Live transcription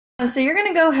So you're going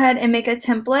to go ahead and make a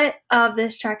template of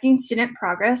this tracking student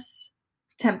progress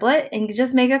template and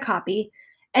just make a copy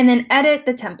and then edit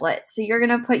the template. So you're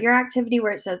going to put your activity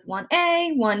where it says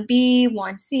 1A, 1B,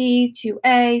 1C,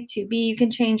 2A, 2B. You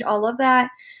can change all of that.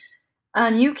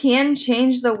 You can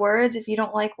change the words if you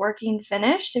don't like working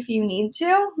finished if you need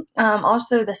to.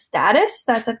 Also the status,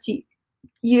 that's up to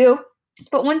you.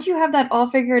 But once you have that all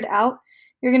figured out,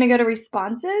 you're going to go to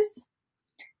responses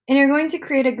and you're going to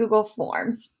create a Google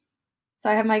form. So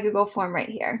I have my Google form right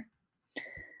here.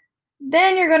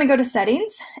 Then you're going to go to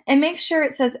settings and make sure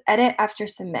it says edit after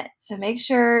submit. So make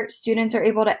sure students are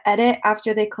able to edit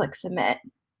after they click submit.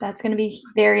 That's going to be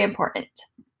very important.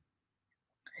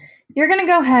 You're going to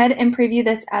go ahead and preview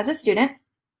this as a student.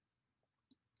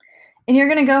 And you're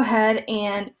going to go ahead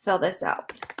and fill this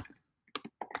out.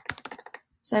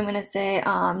 So I'm going to say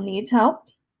needs help.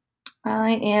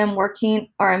 I am working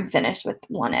or I'm finished with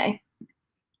 1A.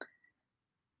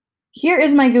 Here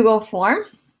is my Google form.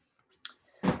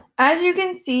 As you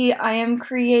can see, I am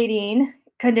creating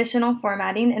conditional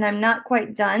formatting and I'm not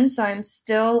quite done, so I'm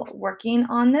still working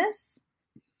on this.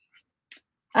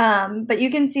 But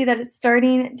you can see that it's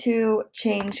starting to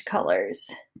change colors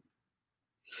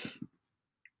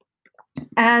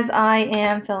as I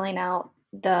am filling out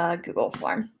the Google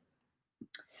form.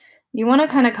 You want to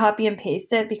kind of copy and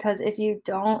paste it because if you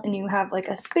don't and you have like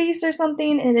a space or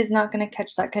something, it is not going to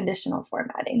catch that conditional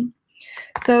formatting.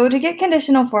 So to get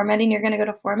conditional formatting, you're going to go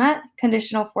to Format,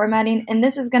 Conditional Formatting, and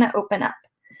this is going to open up.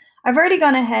 I've already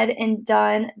gone ahead and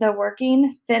done the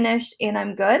working, finished, and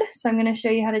I'm good. So I'm going to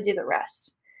show you how to do the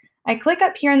rest. I click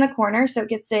up here in the corner so it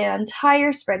gets the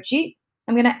entire spreadsheet.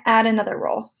 I'm going to add another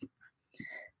row.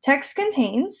 Text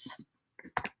contains,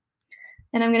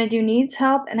 and I'm going to do needs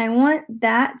help, and I want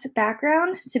that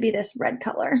background to be this red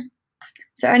color.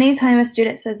 So anytime a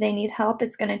student says they need help,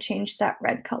 it's going to change that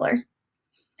red color.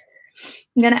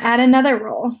 I'm going to add another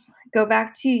role. Go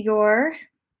back to your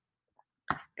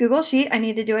Google Sheet. I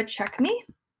need to do a check me.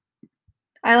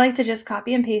 I like to just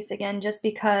copy and paste again just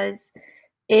because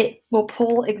it will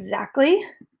pull exactly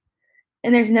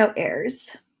and there's no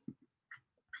errors.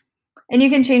 And you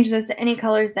can change those to any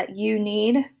colors that you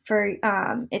need for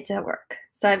it to work.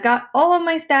 So I've got all of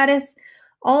my status,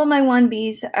 all of my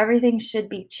 1Bs, so everything should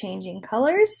be changing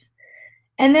colors.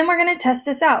 And then we're going to test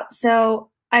this out. So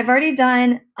I've already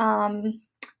done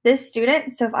this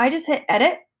student. So if I just hit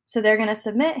edit, so they're going to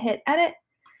submit, hit edit,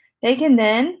 they can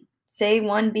then say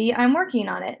 1B, I'm working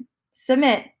on it,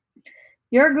 submit.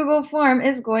 Your Google form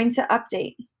is going to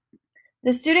update.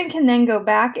 The student can then go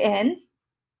back in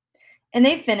and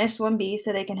they finished 1B,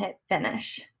 so they can hit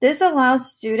finish. This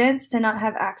allows students to not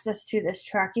have access to this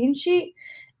tracking sheet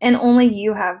and only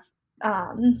you have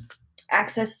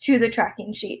access to the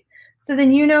tracking sheet. So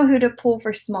then you know who to pull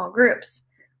for small groups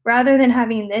rather than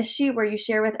having this sheet where you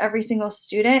share with every single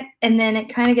student and then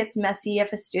it kind of gets messy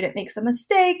if a student makes a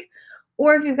mistake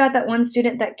or if you've got that one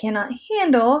student that cannot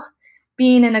handle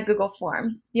being in a Google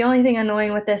form. The only thing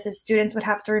annoying with this is students would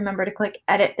have to remember to click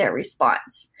edit their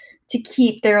response to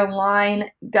keep their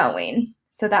line going.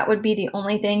 So that would be the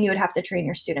only thing you would have to train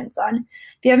your students on.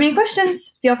 If you have any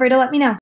questions, feel free to let me know.